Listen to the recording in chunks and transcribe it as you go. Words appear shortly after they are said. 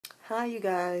Hi you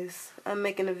guys, I'm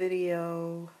making a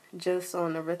video just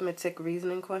on arithmetic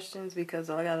reasoning questions because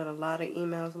I got a lot of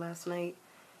emails last night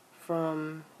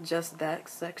from just that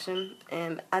section,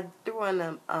 and I threw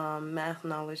in math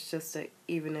knowledge just to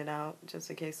even it out, just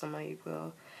in case somebody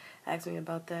will ask me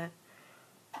about that.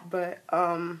 But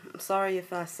I'm sorry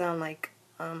if I sound like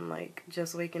I'm like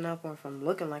just waking up or if I'm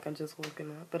looking like I'm just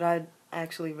waking up, but I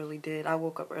actually really did. I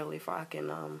woke up early so I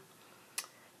can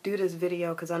do this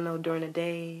video because I know during the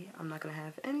day I'm not going to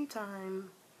have any time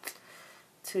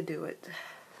to do it.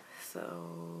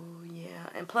 So, yeah.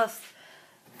 And plus,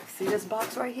 see this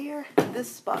box right here?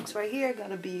 This box right here got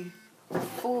to be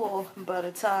full by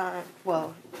the time,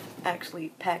 well, actually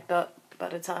packed up by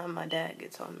the time my dad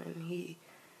gets home. And he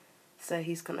said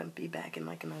he's going to be back in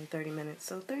like another 30 minutes.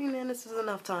 So 30 minutes is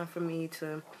enough time for me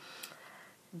to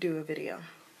do a video.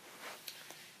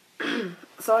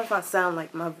 Sorry if I sound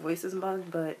like my voice is bugged,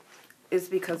 but it's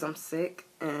because I'm sick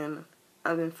and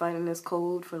I've been fighting this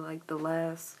cold for like the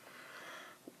last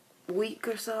week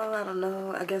or so. I don't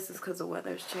know. I guess it's because the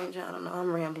weather's changing. I don't know.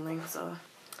 I'm rambling, so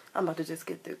I'm about to just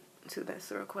get to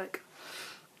this real quick.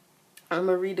 I'm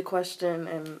going to read the question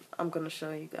and I'm going to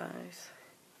show you guys.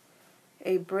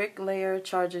 A bricklayer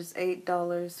charges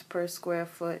 $8 per square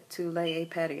foot to lay a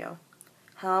patio.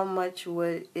 How much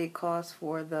would it cost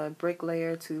for the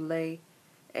bricklayer to lay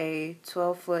a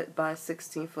 12-foot by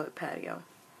 16-foot patio?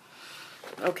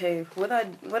 Okay, what I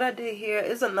did here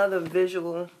is another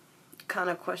visual kind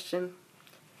of question,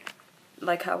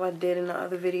 like how I did in the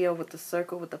other video with the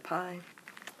circle with the pie.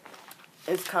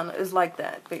 It's like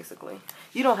that basically.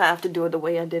 You don't have to do it the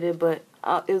way I did it, but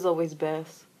it's always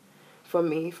best for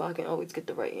me if I can always get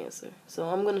the right answer. So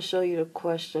I'm gonna show you the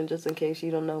question just in case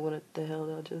you don't know what the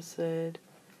hell I just said.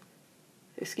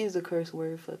 Excuse the curse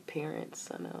word for parents.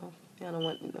 I know. I don't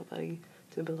want nobody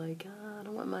to be like, I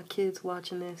don't want my kids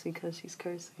watching this because she's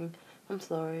cursing. I'm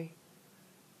sorry.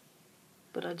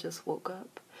 But I just woke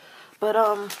up. But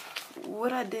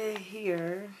what I did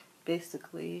here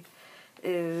basically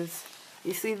is,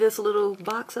 you see this little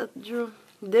box I drew?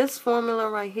 This formula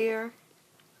right here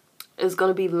is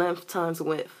going to be length times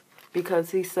width,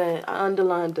 because he said, I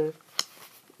underlined the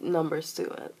numbers to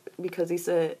it because he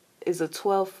said it's a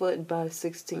 12-foot by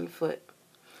 16-foot.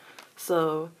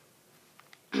 So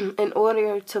in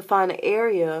order to find the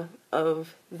area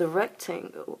of the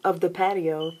rectangle, of the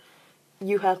patio,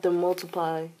 you have to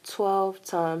multiply 12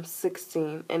 times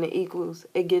 16, and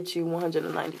it gets you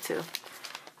 192.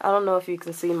 I don't know if you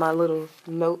can see my little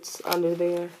notes under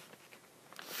there.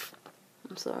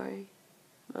 I'm sorry.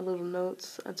 My little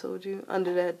notes, I told you,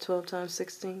 under that 12 times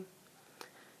 16.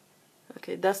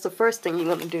 Okay, that's the first thing you're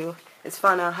going to do, is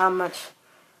find out how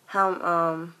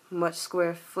much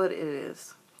square foot it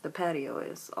is, the patio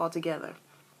is, altogether.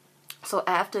 So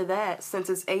after that, since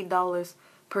it's $8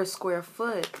 per square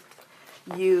foot,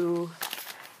 the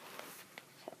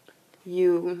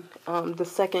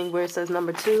second where it says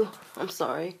number 2, I'm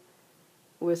sorry,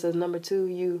 where it says number 2,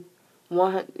 you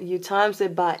times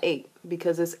it by 8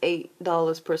 because it's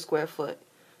 $8 per square foot.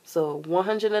 So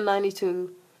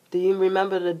 192, do you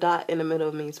remember the dot in the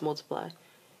middle means multiply?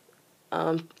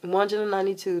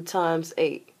 192 times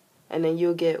 8, and then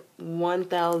you'll get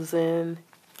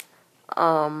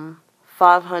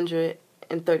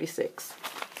 1,536.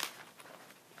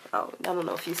 Oh, I don't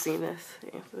know if you've seen this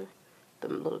answer, the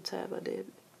little tab I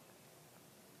did.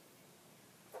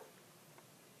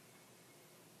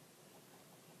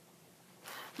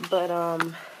 But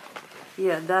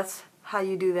yeah, that's how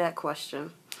you do that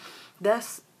question.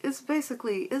 It's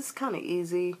kind of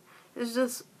easy. It's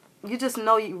just, you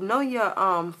know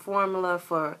your formula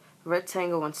for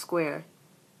rectangle and square,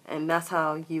 and that's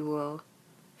how you will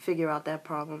figure out that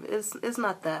problem. It's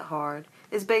not that hard.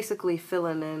 It's basically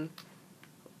filling in,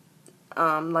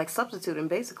 like substituting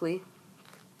basically.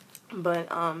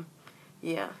 But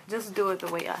yeah, just do it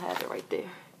the way I have it right there.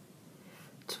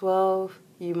 12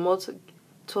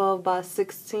 by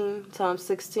 16 times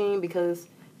 16, because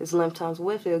it's length times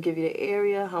width. It'll give you the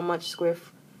area, how much square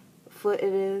foot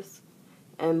it is,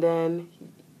 and then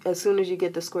as soon as you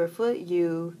get the square foot,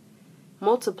 you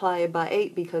multiply it by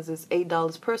 8 because it's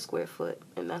 $8 per square foot,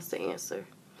 and that's the answer.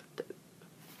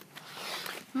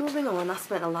 Moving on, I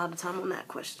spent a lot of time on that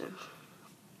question.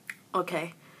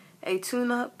 Okay, a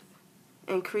tune-up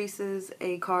increases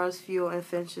a car's fuel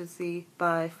efficiency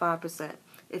by 5%.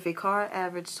 If a car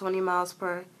averaged 20 miles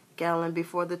per gallon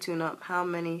before the tune-up, how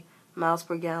many miles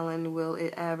per gallon will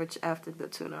it average after the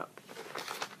tune-up?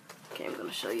 Okay, I'm going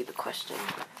to show you the question.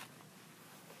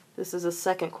 This is a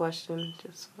second question,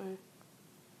 just for...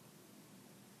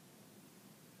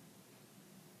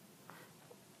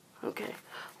 Okay,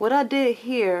 what I did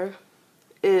here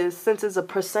is, since it's a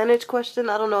percentage question,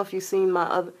 I don't know if you've seen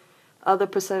my other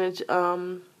percentage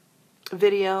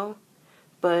video,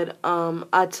 but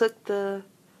I took the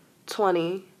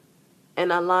 20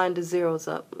 and I lined the zeros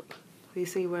up. You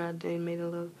see where I made a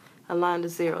little, I lined the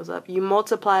zeros up. You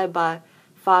multiply it by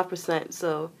 5%,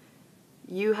 so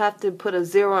you have to put a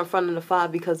 0 in front of the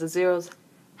 5 because the zeros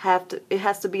it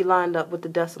has to be lined up with the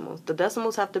decimals. The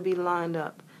decimals have to be lined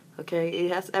up. Okay,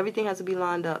 everything has to be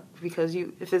lined up, because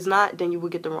if it's not, then you will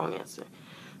get the wrong answer.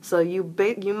 So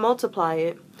you multiply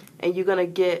it, and you're gonna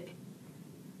get.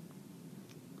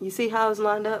 You see how it's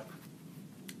lined up?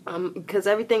 Because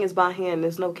everything is by hand.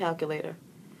 There's no calculator.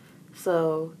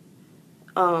 So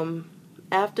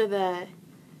after that,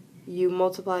 you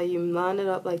multiply. You line it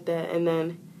up like that, and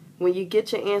then when you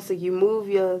get your answer, you move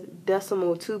your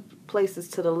decimal 2 places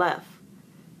to the left.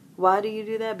 Why do you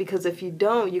do that? Because if you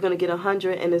don't, you're going to get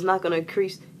 100, and it's not going to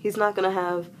increase. He's not going to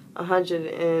have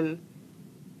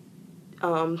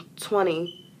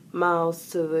 120 miles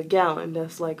to the gallon.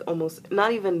 That's like almost,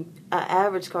 not even an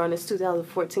average car, and it's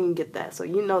 2014, get that. So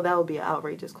you know that would be an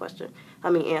outrageous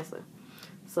answer.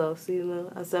 So see,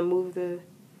 I said move the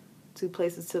 2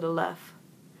 places to the left.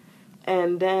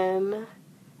 And then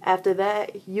after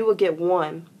that, you will get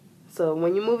 1. So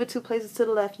when you move it 2 places to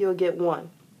the left, you'll get 1.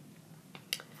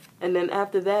 And then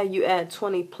after that, you add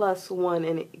 20 plus 1,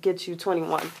 and it gets you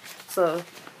 21. So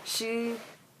the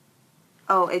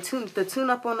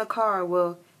tune-up on the car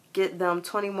will get them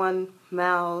 21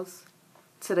 miles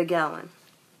to the gallon.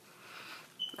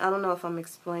 I don't know if I'm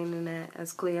explaining that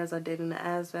as clear as I did in the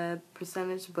asvab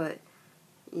percentage, but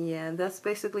yeah, that's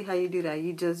basically how you do that.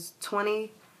 You just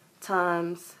 20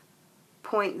 times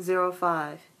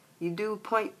 0.05. You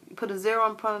put a 0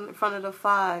 in front of the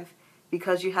 5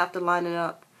 because you have to line it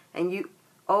up. And you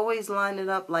always line it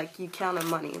up like you counted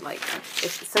money. Like,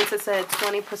 since it said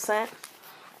 20%,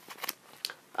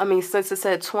 since it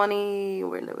said 20,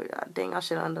 dang, I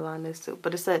should underline this too.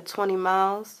 But it said 20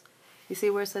 miles. You see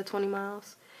where it said 20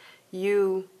 miles?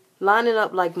 You line it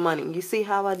up like money. You see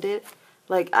how I did?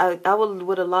 Like, I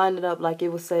would have lined it up like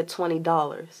it was said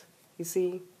 $20. You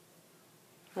see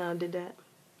how I did that?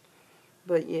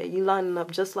 But yeah, you line it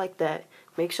up just like that.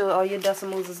 Make sure all your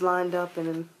decimals is lined up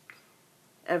and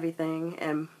everything,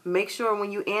 and make sure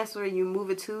when you answer it, you move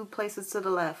it 2 places to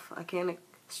the left. I can't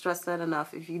stress that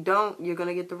enough. If you don't, you're going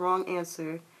to get the wrong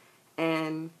answer,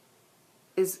 and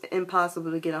it's impossible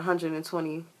to get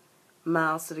 120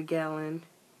 miles to the gallon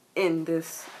in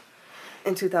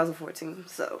 2014.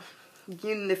 So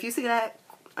if you see that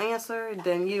answer,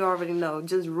 then you already know.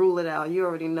 Just rule it out. You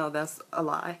already know that's a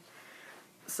lie.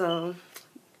 So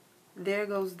there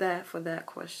goes that for that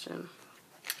question.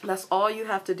 That's all you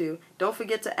have to do. Don't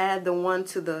forget to add the 1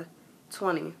 to the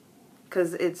 20,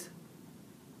 because it's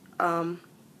 20%.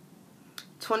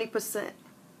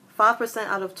 5%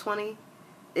 out of 20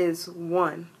 is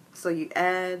 1. So you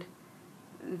add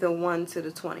the 1 to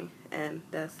the 20, and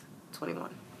that's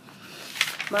 21.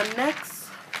 My next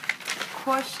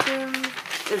question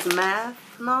is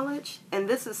math knowledge, and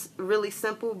this is really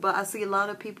simple, but I see a lot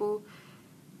of people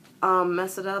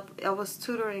mess it up. I was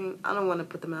tutoring, I don't want to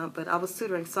put them out, but I was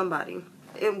tutoring somebody.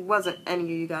 It wasn't any of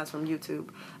you guys from YouTube,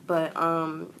 but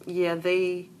yeah,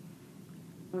 they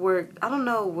were, I don't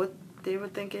know what they were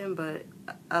thinking, but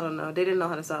I don't know. They didn't know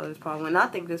how to solve this problem, and I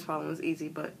think this problem was easy,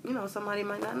 but you know, somebody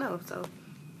might not know. So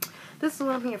this is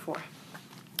what I'm here for.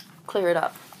 Clear it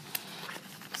up.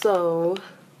 So,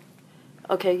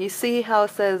 okay, you see how it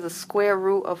says the square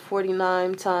root of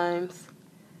 49 times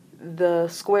the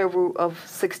square root of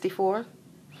 64?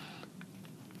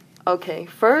 Okay,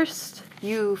 first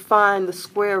you find the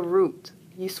square root.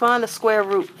 You find the square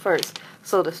root first.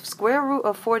 So the square root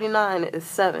of 49 is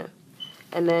 7.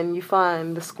 And then you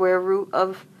find the square root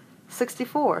of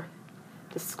 64.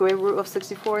 The square root of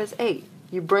 64 is 8.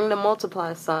 You bring the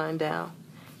multiply sign down.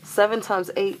 7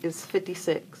 times 8 is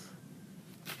 56.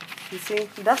 You see?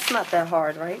 That's not that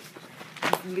hard, right?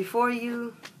 Before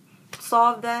you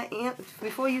solve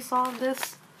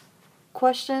this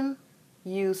question,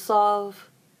 you solve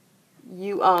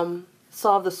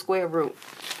the square root.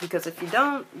 Because if you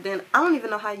don't, then I don't even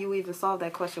know how you even solve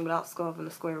that question without solving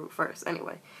the square root first.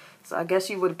 Anyway, so I guess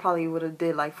you probably would have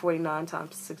did like 49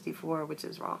 times 64, which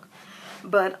is wrong.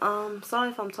 But sorry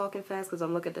if I'm talking fast because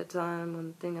I'm looking at the time on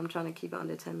the thing. I'm trying to keep it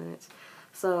under 10 minutes.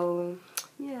 So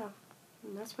yeah,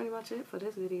 that's pretty much it for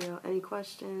this video. Any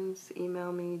questions?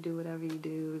 Email me. Do whatever you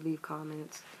do. Leave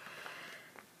comments.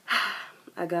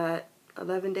 I got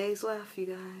 11 days left, you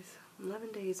guys.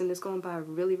 11 days, and it's going by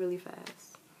really, really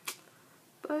fast.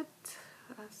 But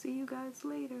I'll see you guys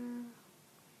later.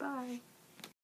 Bye.